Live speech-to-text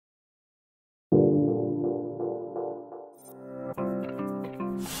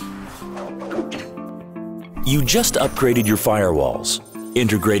You just upgraded your firewalls,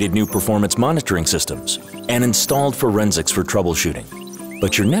 integrated new performance monitoring systems, and installed forensics for troubleshooting.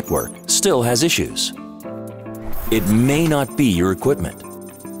 But your network still has issues. It may not be your equipment.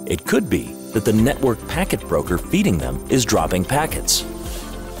 It could be that the network packet broker feeding them is dropping packets.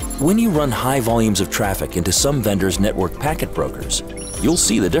 When you run high volumes of traffic into some vendors' network packet brokers, you'll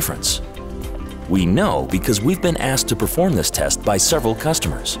see the difference. We know because we've been asked to perform this test by several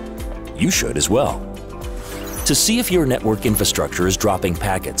customers. You should as well. To see if your network infrastructure is dropping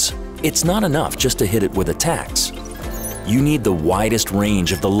packets, it's not enough just to hit it with attacks. You need the widest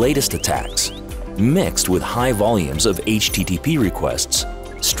range of the latest attacks, mixed with high volumes of HTTP requests,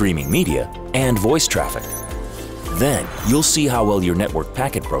 streaming media, and voice traffic. Then you'll see how well your network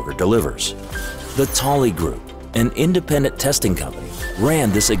packet broker delivers. The Tolly Group, an independent testing company,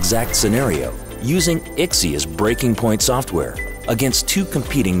 ran this exact scenario using Ixia's breaking point software against two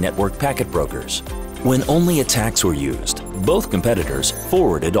competing network packet brokers. When only attacks were used, both competitors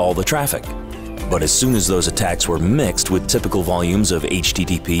forwarded all the traffic. But as soon as those attacks were mixed with typical volumes of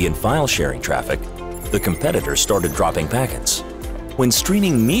HTTP and file sharing traffic, the competitors started dropping packets. When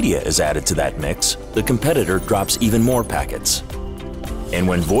streaming media is added to that mix, the competitor drops even more packets. And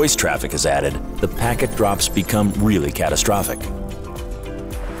when voice traffic is added, the packet drops become really catastrophic.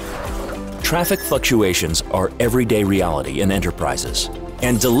 Traffic fluctuations are everyday reality in enterprises,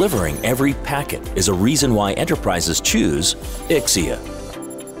 and delivering every packet is a reason why enterprises choose Ixia.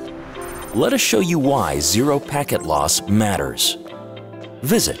 Let us show you why zero packet loss matters.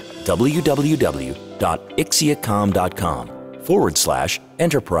 Visit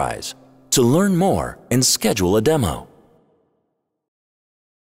www.ixiacom.com/enterprise to learn more and schedule a demo.